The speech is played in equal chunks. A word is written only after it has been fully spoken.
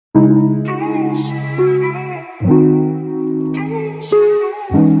Alright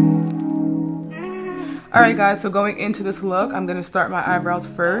guys, so going into this look, I'm going to start my eyebrows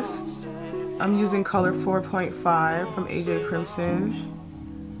first. I'm using color 4.5 from AJ Crimson.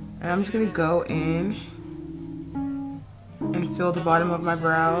 And I'm just going to go in and fill the bottom of my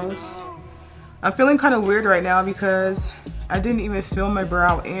brows. I'm feeling kind of weird right now because I didn't even fill my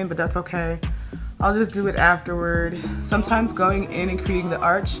brow in, but that's okay. I'll just do it afterward. Sometimes going in and creating the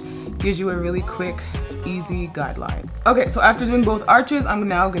arch gives you a really quick, easy guideline. Okay, so after doing both arches, I'm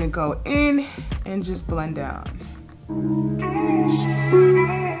now gonna go in and just blend down.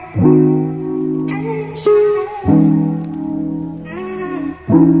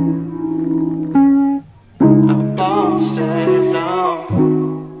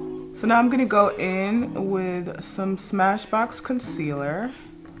 So now I'm gonna go in with some Smashbox concealer.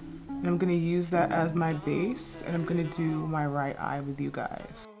 And I'm gonna use that as my base, and I'm gonna do my right eye with you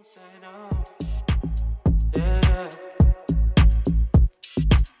guys.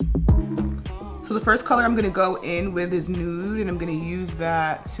 So the first color I'm gonna go in with is Nude, and I'm gonna use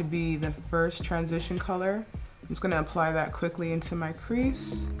that to be the first transition color. I'm just gonna apply that quickly into my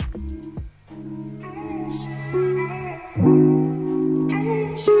crease.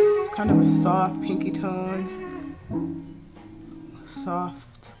 It's kind of a soft pinky tone, soft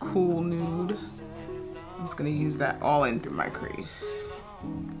cool nude. I'm just gonna use that all in through my crease.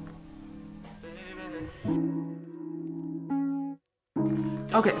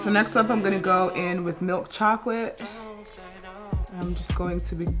 Okay, so next up I'm gonna go in with Milk Chocolate. I'm just going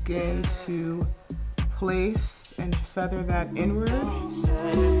to begin to place and feather that inward.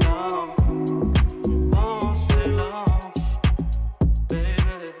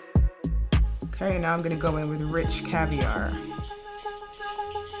 Okay, now I'm gonna go in with Rich Caviar.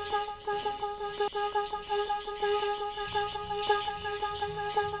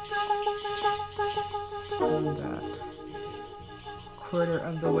 That quarter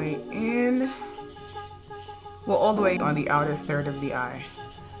of the way in, well, all the way on the outer third of the eye.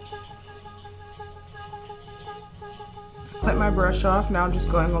 Clip my brush off. Now I'm just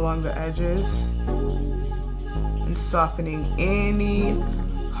going along the edges and softening any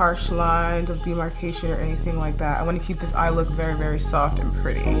harsh lines of demarcation or anything like that. I want to keep this eye look very, very soft and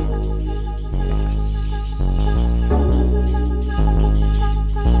pretty.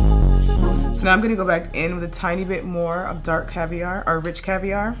 So now I'm going to go back in with a tiny bit more of dark caviar, or Rich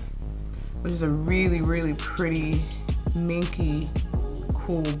Caviar, which is a really, really pretty, minky,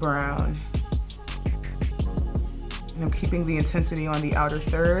 cool brown. And I'm keeping the intensity on the outer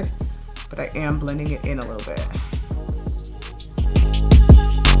third, but I am blending it in a little bit.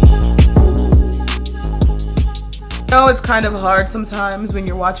 I know it's kind of hard sometimes when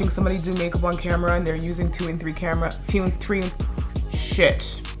you're watching somebody do makeup on camera and they're using 2 and 3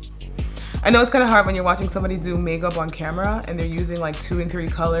 I know it's kind of hard when you're watching somebody do makeup on camera and they're using like 2 and 3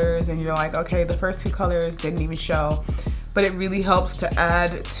 colors and you're like, okay, the first 2 colors didn't even show. But it really helps to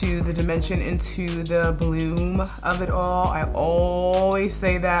add to the dimension into the bloom of it all. I always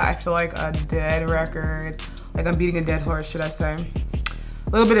say that. I feel like a dead record, like I'm beating a dead horse, should I say.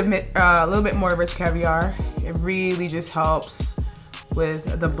 A little bit more Rich Caviar. It really just helps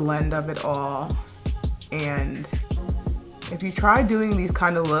with the blend of it all. And if you try doing these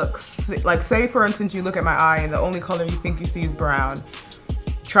kind of looks, like say for instance you look at my eye and the only color you think you see is brown,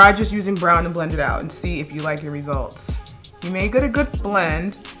 try just using brown and blend it out and see if you like your results. You may get a good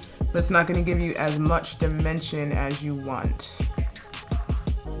blend, but it's not going to give you as much dimension as you want.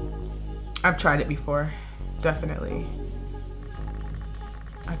 I've tried it before, definitely.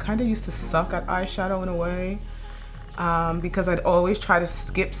 I kind of used to suck at eyeshadow in a way because I'd always try to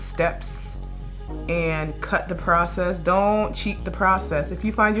skip steps and cut the process. Don't cheat the process. If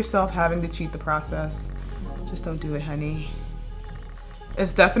you find yourself having to cheat the process, just don't do it, honey.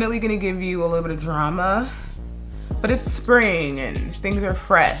 It's definitely gonna give you a little bit of drama, but it's spring and things are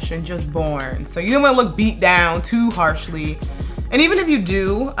fresh and just born. So you don't wanna look beat down too harshly. And even if you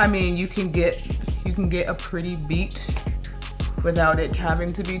do, I mean, you can get a pretty beat without it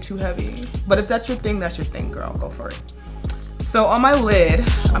having to be too heavy. But if that's your thing, girl, go for it. So on my lid,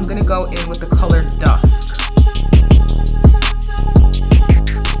 I'm gonna go in with the color Dusk.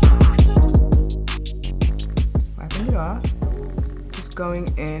 Wiping it off, just going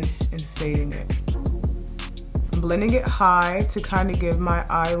in and fading it. I'm blending it high to kind of give my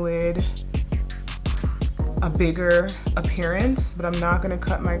eyelid a bigger appearance, but I'm not gonna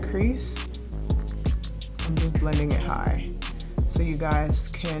cut my crease. I'm just blending it high so you guys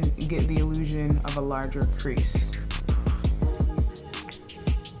can get the illusion of a larger crease.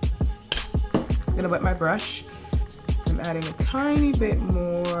 I'm gonna wet my brush. I'm adding a tiny bit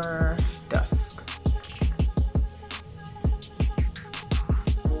more dusk.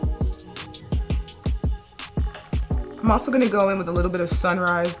 I'm also going to go in with a little bit of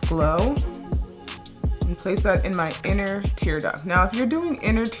Sunrise Glow and place that in my inner tear duct. Now, if you're doing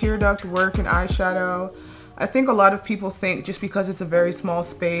inner tear duct work in eyeshadow, I think a lot of people think just because it's a very small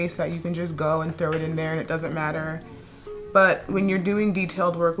space that you can just go and throw it in there and it doesn't matter. But when you're doing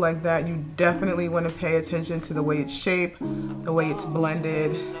detailed work like that, you definitely want to pay attention to the way it's shaped, the way it's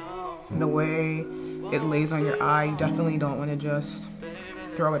blended, and the way it lays on your eye. You definitely don't want to just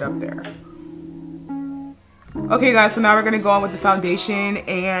throw it up there. Okay guys, so now we're going to go on with the foundation,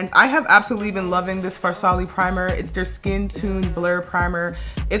 and I have absolutely been loving this Farsali primer. It's their Skin Tune Blur Primer.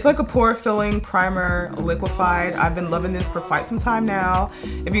 It's like a pore filling primer, liquefied. I've been loving this for quite some time now.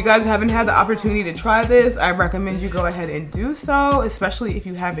 If you guys haven't had the opportunity to try this, I recommend you go ahead and do so, especially if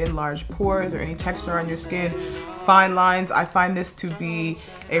you have enlarged pores or any texture on your skin, fine lines. I find this to be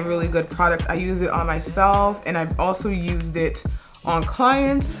a really good product. I use it on myself, and I've also used it on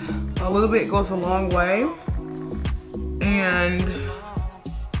clients. A little bit goes a long way. And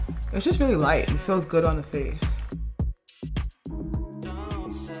it's just really light. It feels good on the face.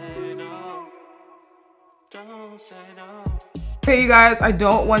 Okay, you guys, I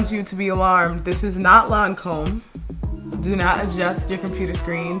don't want you to be alarmed. This is not Lancome. Do not adjust your computer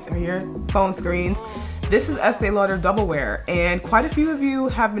screens or your phone screens. This is Estee Lauder Double Wear, and quite a few of you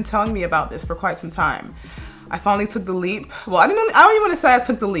have been telling me about this for quite some time. I finally took the leap. Well, I don't even want to say I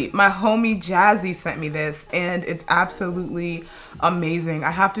took the leap. My homie Jazzy sent me this, and it's absolutely amazing.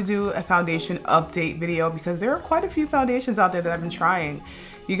 I have to do a foundation update video because there are quite a few foundations out there that I've been trying.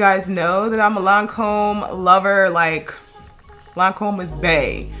 You guys know that I'm a Lancome lover. Like, Lancome is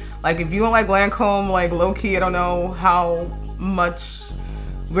bae. Like, if you don't like Lancome, like, low-key, I don't know how much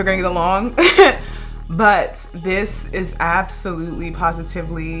we're gonna get along. But this is absolutely,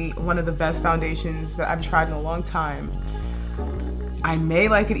 positively one of the best foundations that I've tried in a long time. I may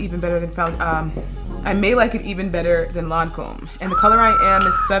like it even better than Lancome. And the color I am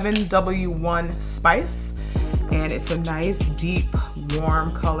is 7W1 Spice, and it's a nice, deep,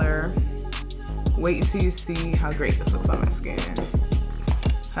 warm color. Wait until you see how great this looks on my skin,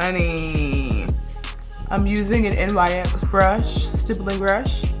 honey. I'm using an NYX brush, stippling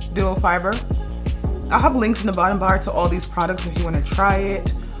brush, dual fiber. I'll have links in the bottom bar to all these products if you want to try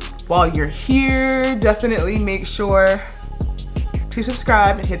it. While you're here, definitely make sure to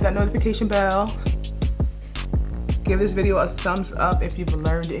subscribe and hit that notification bell. Give this video a thumbs up if you've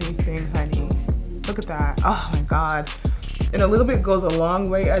learned anything, honey. Look at that. Oh my God. And a little bit goes a long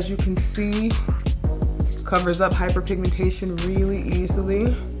way, as you can see. Covers up hyperpigmentation really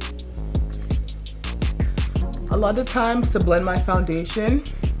easily. A lot of times to blend my foundation,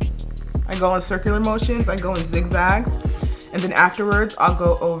 I go in circular motions, I go in zigzags, and then afterwards I'll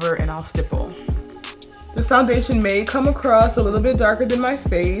go over and I'll stipple. This foundation may come across a little bit darker than my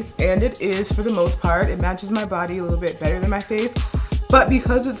face, and it is for the most part. It matches my body a little bit better than my face, but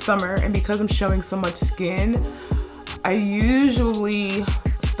because it's summer and because I'm showing so much skin, I usually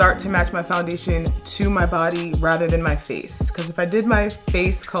start to match my foundation to my body rather than my face. Because if I did my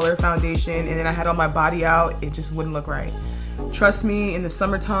face color foundation and then I had all my body out, it just wouldn't look right. Trust me, in the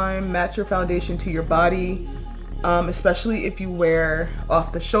summertime, match your foundation to your body, especially if you wear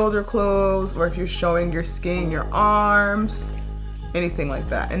off the shoulder clothes or if you're showing your skin, your arms, anything like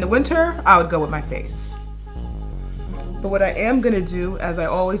that. In the winter, I would go with my face. But what I am gonna do, as I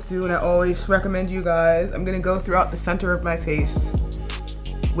always do and I always recommend you guys, I'm gonna go throughout the center of my face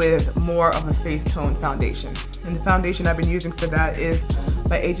with more of a face tone foundation. And the foundation I've been using for that is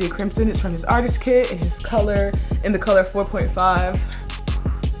by AJ Crimson. It's from his artist kit, and his color, in the color 4.5.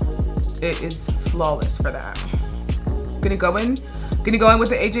 It is flawless for that. Gonna go in with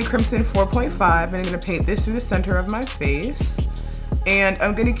the AJ Crimson 4.5, and I'm gonna paint this through the center of my face. And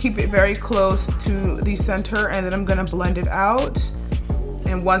I'm gonna keep it very close to the center, and then I'm gonna blend it out.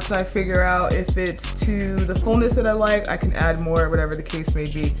 And once I figure out if it's to the fullness that I like, I can add more, whatever the case may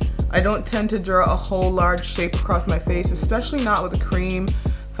be. I don't tend to draw a whole large shape across my face, especially not with a cream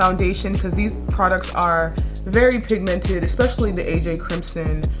foundation, because these products are very pigmented, especially the AJ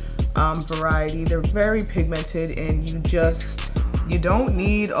Crimson variety. They're very pigmented, and you don't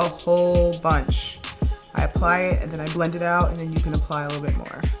need a whole bunch. I apply it and then I blend it out, and then you can apply a little bit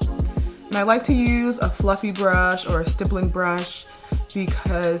more. And I like to use a fluffy brush or a stippling brush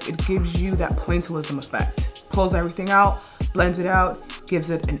because it gives you that pointillism effect. Pulls everything out, blends it out, gives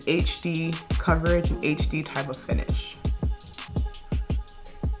it an HD coverage, an HD type of finish.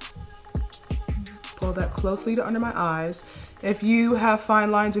 Pull that closely to under my eyes. If you have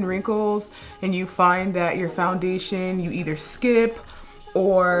fine lines and wrinkles and you find that your foundation, you either skip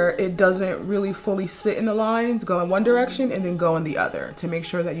or it doesn't really fully sit in the lines, go in one direction and then go in the other to make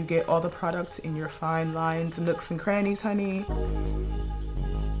sure that you get all the products in your fine lines, nooks and crannies, honey.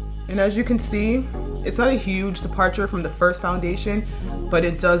 And as you can see, it's not a huge departure from the first foundation, but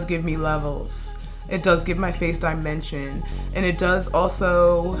it does give me levels. It does give my face dimension, and it does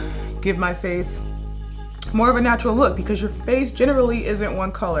also give my face more of a natural look because your face generally isn't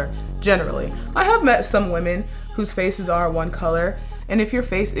one color. Generally. I have met some women whose faces are one color, and if your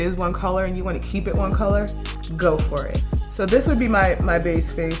face is one color and you want to keep it one color, go for it. So this would be my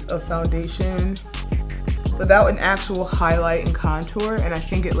base face of foundation without an actual highlight and contour, and I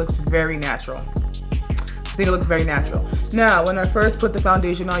think it looks very natural. I think it looks very natural. Now, when I first put the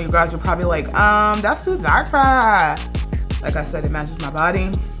foundation on, you guys were probably like, that's too dark for her. Like I said, it matches my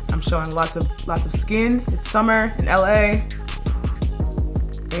body. I'm showing lots of skin. It's summer in LA.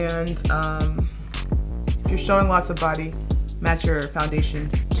 And if you're showing lots of body, match your foundation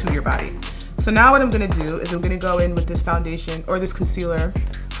to your body. So now what I'm gonna do is I'm gonna go in with this foundation or this concealer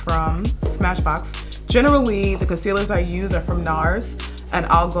from Smashbox. Generally, the concealers I use are from NARS, and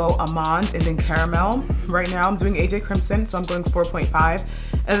I'll go Almond and then Caramel. Right now I'm doing AJ Crimson, so I'm going 4.5,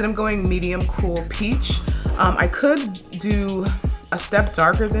 and then I'm going Medium Cool Peach. I could do a step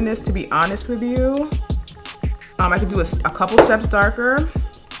darker than this, to be honest with you. I could do a couple steps darker,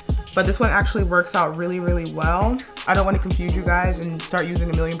 but this one actually works out really, really well. I don't want to confuse you guys and start using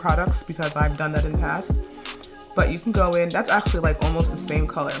a million products because I've done that in the past. But you can go in, that's actually like almost the same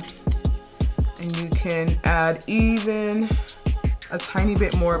color. And you can add even a tiny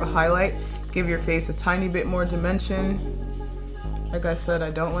bit more of a highlight, give your face a tiny bit more dimension. Like I said, I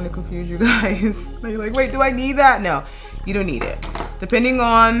don't want to confuse you guys. You're like, wait, do I need that? No, you don't need it. Depending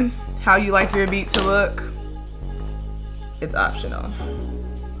on how you like your beat to look, it's optional.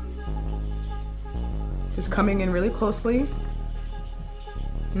 Just coming in really closely.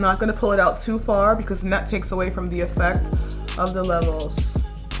 I'm not gonna pull it out too far because then that takes away from the effect of the levels.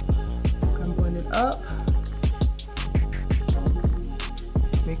 I'm blend it up.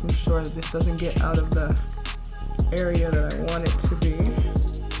 Making sure that this doesn't get out of the area that I want it to be,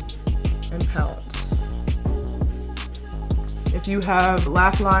 and pounce. If you have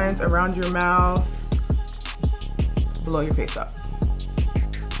laugh lines around your mouth, blow your face up.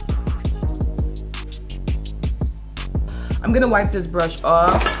 I'm gonna wipe this brush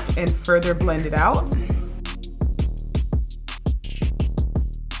off and further blend it out.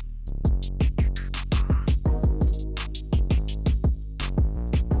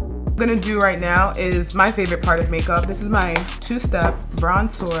 What I'm gonna do right now is my favorite part of makeup. This is my two-step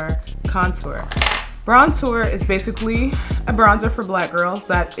bronzer contour. Bronzer is basically a bronzer for black girls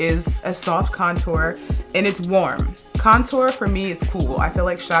that is a soft contour and it's warm. Contour for me is cool. I feel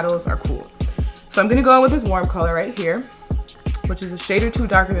like shadows are cool. So I'm gonna go in with this warm color right here, which is a shade or two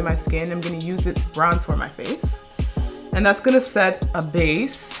darker than my skin. I'm gonna use it to bronze my face. And that's gonna set a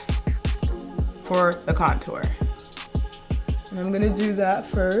base for the contour. And I'm gonna do that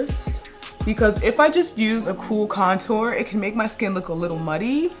first because if I just use a cool contour, it can make my skin look a little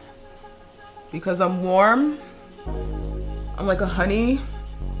muddy because I'm warm. I'm like a honey.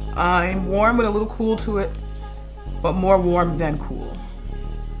 I'm warm with a little cool to it, but more warm than cool.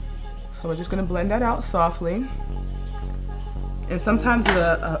 So we're just gonna blend that out softly. And sometimes with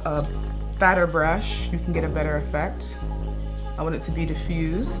a fatter brush, you can get a better effect. I want it to be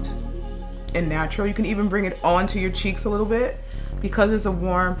diffused and natural. You can even bring it onto your cheeks a little bit. Because it's a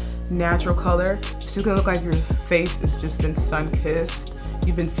warm, natural color, it's just gonna look like your face has just been sun-kissed.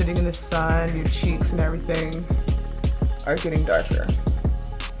 You've been sitting in the sun, your cheeks and everything are getting darker.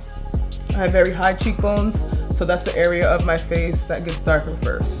 I have very high cheekbones, so that's the area of my face that gets darker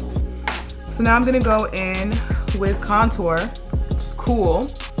first. So now I'm gonna go in with contour, which is cool,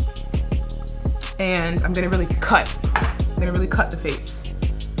 and I'm gonna really cut. I'm gonna really cut the face.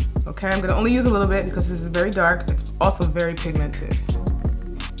 Okay, I'm gonna only use a little bit because this is very dark. It's also very pigmented.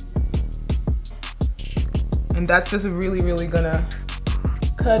 And that's just really, really gonna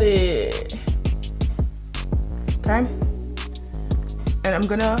cut it. Okay? And I'm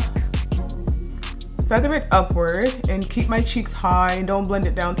gonna feather it upward and keep my cheeks high and don't blend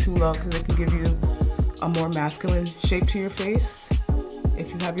it down too low because it can give you a more masculine shape to your face. If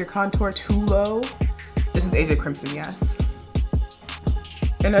you have your contour too low, this is AJ Crimson, yes.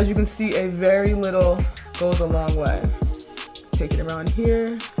 And as you can see, a very little goes a long way. Take it around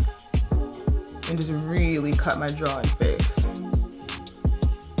here and just really cut my jaw and face.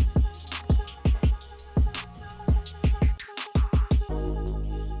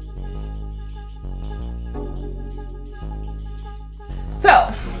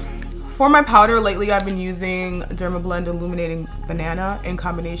 For my powder lately, I've been using Dermablend Illuminating Banana in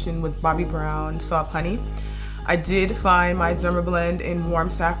combination with Bobbi Brown Soft Honey. I did find my Dermablend in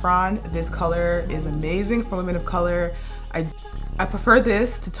Warm Saffron. This color is amazing for women of color. I prefer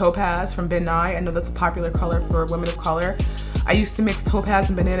this to Topaz from Ben Nye. I know that's a popular color for women of color. I used to mix Topaz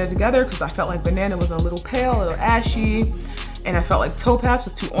and Banana together because I felt like Banana was a little pale, a little ashy, and I felt like Topaz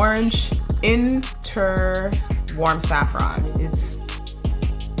was too orange. Enter Warm Saffron.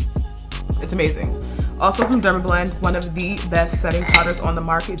 It's amazing. Also from Dermablend, one of the best setting powders on the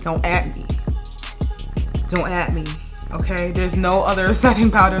market. Don't at me. Don't at me, okay? There's no other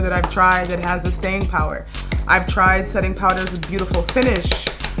setting powder that I've tried that has the staying power. I've tried setting powders with beautiful finish.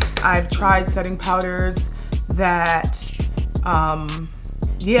 I've tried setting powders that,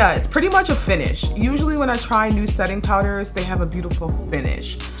 yeah, it's pretty much a finish. Usually when I try new setting powders, they have a beautiful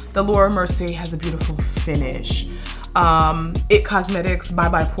finish. The Laura Mercier has a beautiful finish. It Cosmetics Bye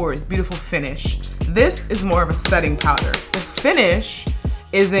Bye Pores, beautiful finish. This is more of a setting powder. The finish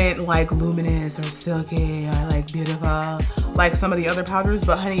isn't like luminous or silky or like beautiful like some of the other powders,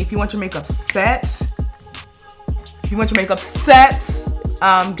 but honey, if you want your makeup set, get on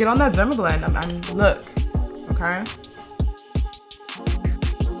that Dermablend. Look, okay?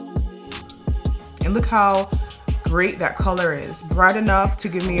 And look how great that color is. Bright enough to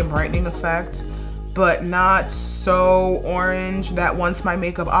give me a brightening effect, but not so orange that once my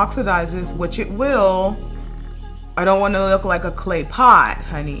makeup oxidizes, which it will, I don't want to look like a clay pot,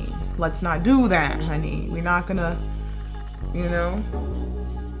 honey. Let's not do that, honey. We're not gonna, you know,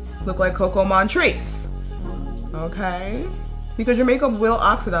 look like Coco Montrese, okay? Because your makeup will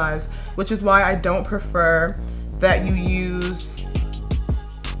oxidize, which is why I don't prefer that you use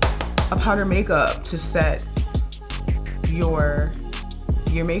a powder makeup to set your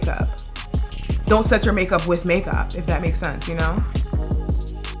makeup. Don't set your makeup with makeup, if that makes sense, you know?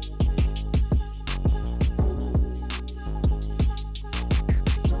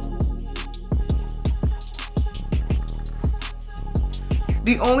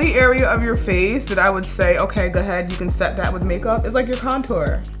 The only area of your face that I would say, okay, go ahead, you can set that with makeup, is like your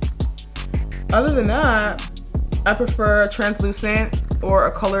contour. Other than that, I prefer translucent or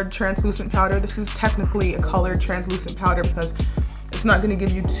a colored translucent powder. This is technically a colored translucent powder because it's not gonna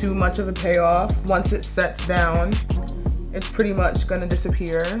give you too much of a payoff. Once it sets down, it's pretty much gonna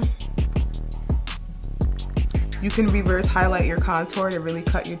disappear. You can reverse highlight your contour to really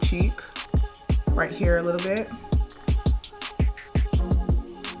cut your cheek right here a little bit.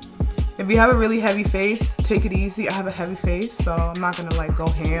 If you have a really heavy face, take it easy. I have a heavy face, so I'm not gonna like go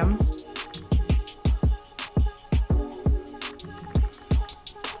ham.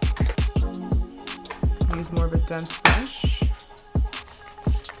 Use more of a dense brush.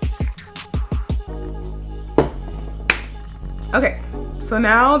 Okay, so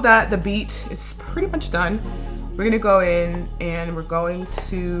now that the beat is pretty much done, we're gonna go in and I'm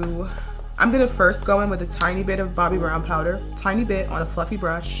gonna first go in with a tiny bit of Bobbi Brown powder, tiny bit on a fluffy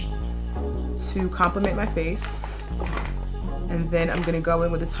brush to complement my face. And then I'm gonna go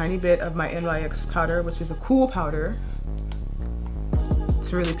in with a tiny bit of my NYX powder, which is a cool powder,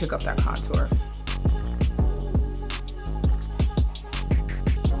 to really pick up that contour.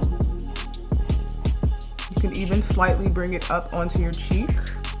 You can even slightly bring it up onto your cheek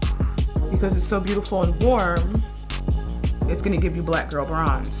because it's so beautiful and warm. It's gonna give you black girl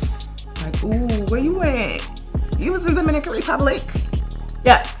bronze. Like, ooh, where you went? You was in the Dominican Republic?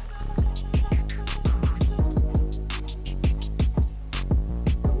 Yes.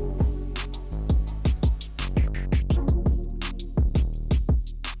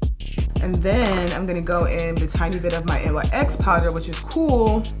 And then I'm gonna go in with a tiny bit of my NYX powder, which is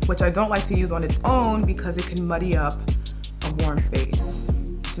cool, which I don't like to use on its own because it can muddy up a warm face.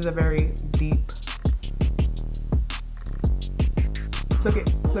 This is a very deep. Flick it,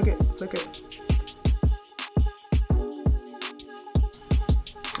 flick it, flick it.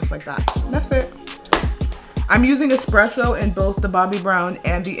 Just like that. That's it. I'm using espresso in both the Bobbi Brown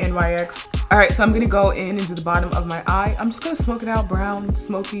and the NYX. All right, so I'm gonna go in and do the bottom of my eye. I'm just gonna smoke it out brown and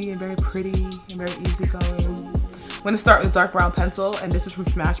smoky and very pretty and very easygoing. I'm gonna start with a dark brown pencil, and this is from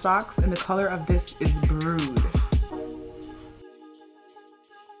Smashbox, and the color of this is Brewed.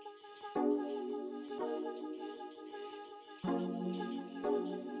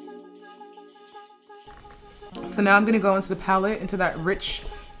 So now I'm gonna go into the palette, into that rich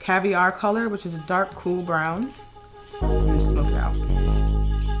caviar color, which is a dark, cool brown. I'm gonna smoke it out.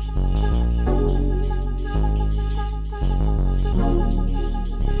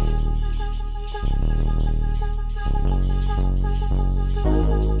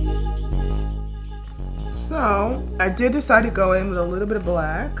 So I did decide to go in with a little bit of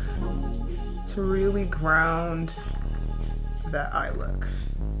black. to really ground that eye look.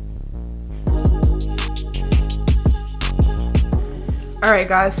 Alright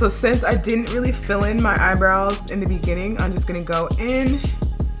guys, so since I didn't really fill in my eyebrows in the beginning, I'm just gonna go in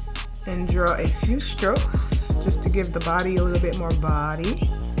and draw a few strokes just to give the body a little bit more body.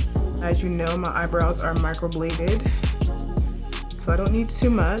 As you know, my eyebrows are microbladed, so I don't need too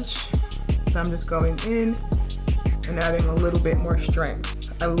much. So I'm just going in and adding a little bit more strength.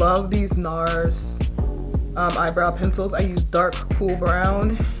 I love these NARS eyebrow pencils. I use dark cool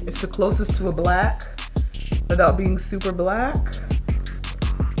brown. It's the closest to a black without being super black.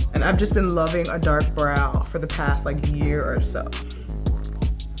 And I've just been loving a dark brow for the past like year or so.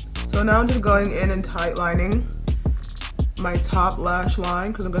 So now I'm just going in and tight lining my top lash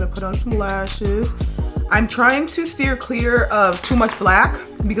line because I'm gonna put on some lashes. I'm trying to steer clear of too much black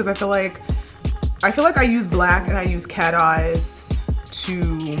because I feel like I use black and I use cat eyes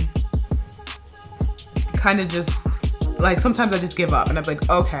to kind of just like, sometimes I just give up and I'm like,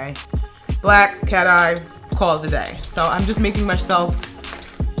 okay, black, cat eye, call it a day. So I'm just making myself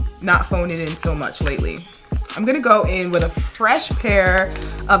not phone it in so much lately. I'm gonna go in with a fresh pair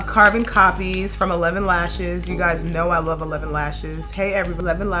of carbon copies from 11 Lashes. You guys know I love 11 Lashes. Hey everybody,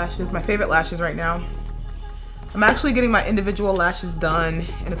 11 Lashes, my favorite lashes right now. I'm actually getting my individual lashes done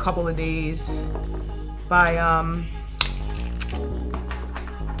in a couple of days by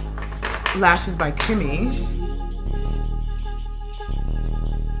Lashes by Kimmy.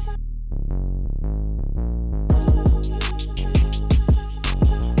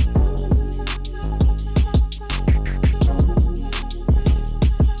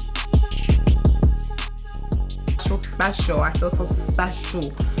 Special. I feel so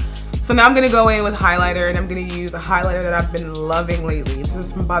special. So now I'm gonna go in with highlighter, and I'm gonna use a highlighter that I've been loving lately. This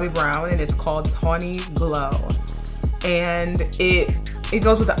is from Bobbi Brown and it's called Tawny Glow. And it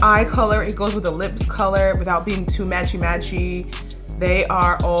goes with the eye color, it goes with the lips color without being too matchy. They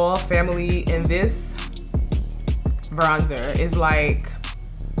are all family, and this bronzer is like,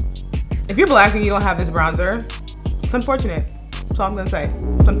 if you're black and you don't have this bronzer, it's unfortunate. That's all I'm gonna say.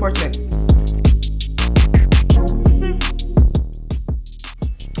 It's unfortunate.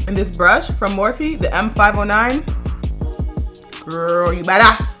 And this brush from Morphe, the M509, girl, you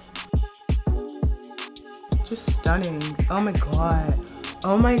better. Just stunning. Oh my god.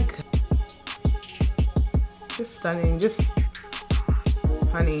 Oh my god. Just stunning. Just,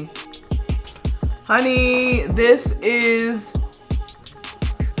 honey. Honey, this is,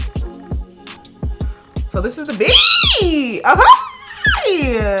 so this is the B. Okay.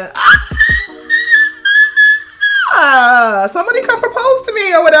 Somebody come propose to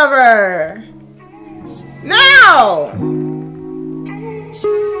me or whatever. Now.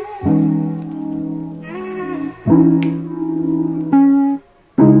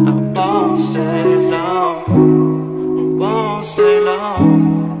 I won't stay long. I won't stay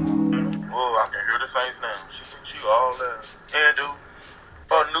long. Oh, I can hear the Saints now. She all there. Hairdo,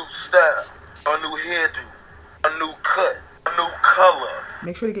 a new style, a new hairdo, a new cut, a new color.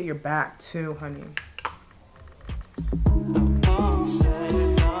 Make sure to get your back too, honey.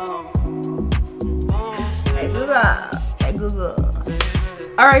 Hey Google.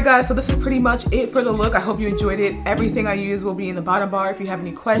 Alright guys, so this is pretty much it for the look. I hope you enjoyed it. Everything I use will be in the bottom bar. If you have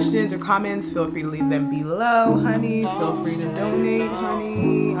any questions or comments, feel free to leave them below, honey. Feel free to donate,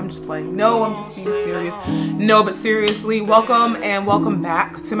 honey. I'm just playing. No, I'm just being serious. No, but seriously, welcome and welcome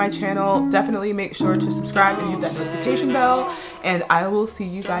back to my channel. Definitely make sure to subscribe and hit that notification bell. And I will see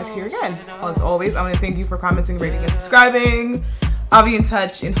you guys here again. As always, I want to thank you for commenting, rating, and subscribing. I'll be in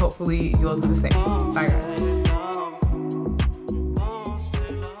touch and hopefully you'll do the same. Bye guys.